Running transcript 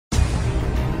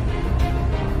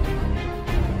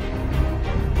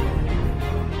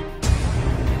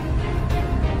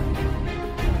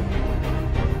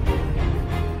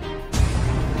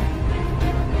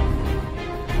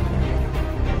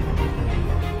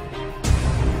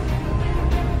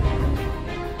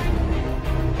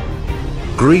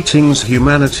Greetings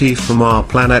humanity from our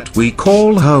planet we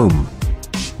call home.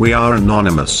 We are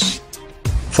anonymous.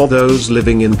 For those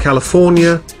living in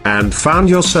California, and found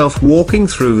yourself walking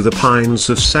through the pines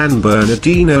of San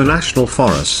Bernardino National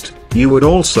Forest, you would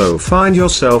also find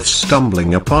yourself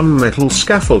stumbling upon metal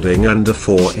scaffolding and a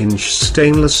 4-inch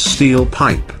stainless steel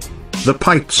pipe. The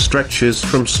pipe stretches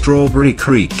from Strawberry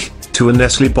Creek to a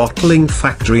Nestlé bottling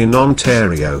factory in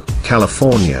Ontario,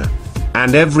 California.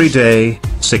 And every day,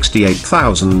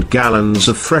 68,000 gallons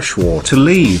of fresh water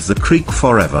leave the creek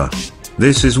forever.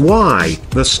 This is why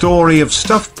the Story of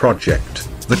Stuff Project,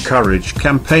 the Courage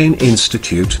Campaign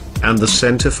Institute, and the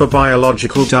Center for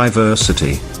Biological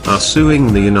Diversity are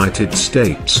suing the United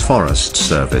States Forest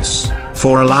Service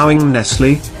for allowing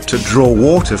Nestlé to draw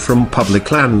water from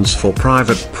public lands for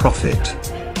private profit.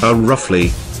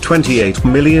 Roughly 28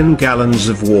 million gallons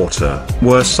of water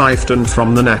were siphoned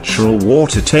from the natural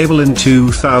water table in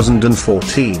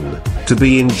 2014, to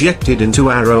be injected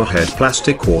into Arrowhead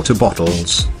plastic water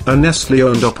bottles, a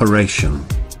Nestlé-owned operation.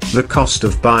 The cost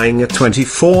of buying a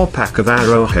 24-pack of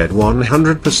Arrowhead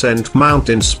 100%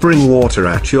 mountain spring water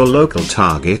at your local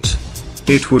Target,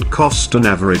 it would cost an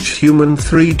average human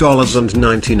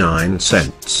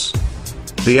 $3.99.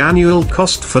 The annual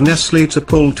cost for Nestlé to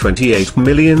pull 28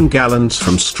 million gallons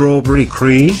from Strawberry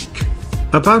Creek?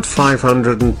 About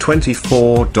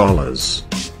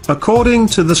 $524. According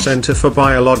to the Center for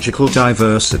Biological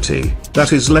Diversity,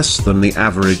 that is less than the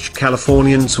average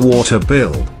Californian's water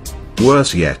bill.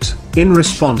 Worse yet, in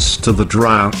response to the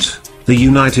drought, the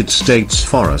United States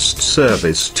Forest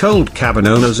Service told cabin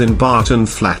owners in Barton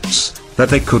Flats that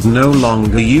they could no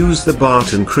longer use the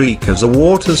Barton Creek as a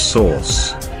water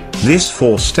source. This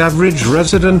forced average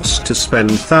residents to spend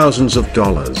thousands of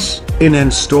dollars in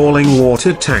installing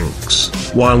water tanks,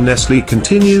 while Nestlé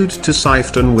continued to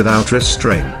siphon without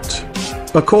restraint.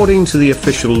 According to the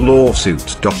official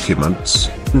lawsuit documents,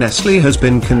 Nestlé has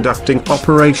been conducting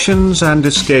operations and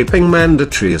escaping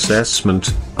mandatory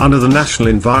assessment under the National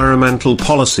Environmental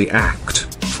Policy Act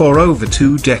for over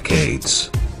 2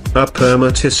 decades. A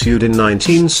permit issued in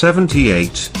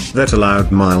 1978 that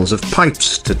allowed miles of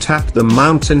pipes to tap the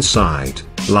mountainside,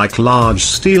 like large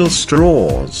steel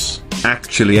straws,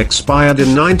 actually expired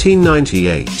in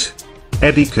 1998.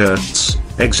 Eddie Kurtz,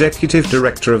 executive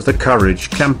director of the Courage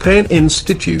Campaign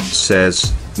Institute,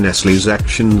 says, Nestlé's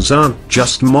actions aren't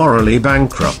just morally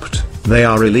bankrupt, they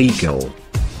are illegal.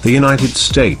 The United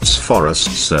States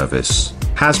Forest Service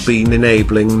has been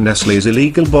enabling Nestlé's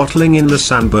illegal bottling in the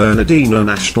San Bernardino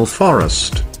National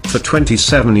Forest for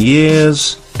 27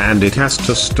 years, and it has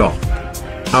to stop.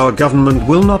 Our government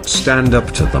will not stand up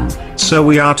to them, so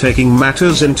we are taking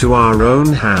matters into our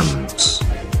own hands.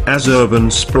 As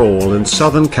urban sprawl in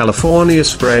Southern California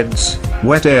spreads,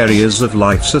 wet areas of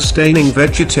life-sustaining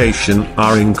vegetation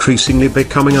are increasingly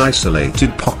becoming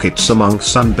isolated pockets among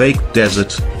sun-baked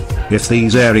desert. If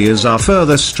these areas are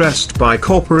further stressed by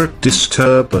corporate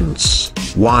disturbance,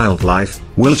 wildlife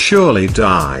will surely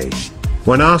die.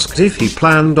 When asked if he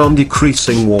planned on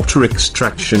decreasing water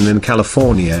extraction in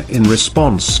California in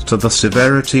response to the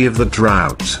severity of the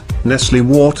drought, Nestlé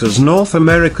Waters North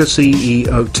America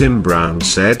CEO Tim Brown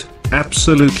said,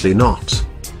 "Absolutely not.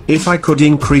 If I could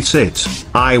increase it,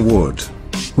 I would.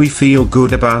 We feel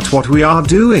good about what we are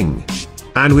doing.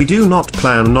 And we do not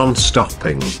plan on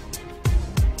stopping."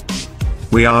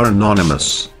 We are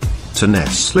anonymous. To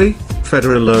Nestlé,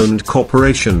 federal-owned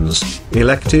corporations,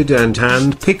 elected and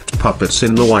hand-picked puppets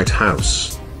in the White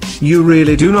House. You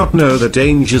really do not know the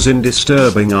dangers in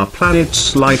disturbing our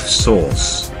planet's life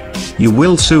source. You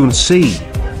will soon see.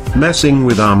 Messing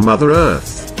with our Mother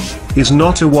Earth is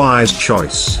not a wise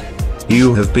choice.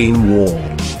 You have been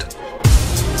warned.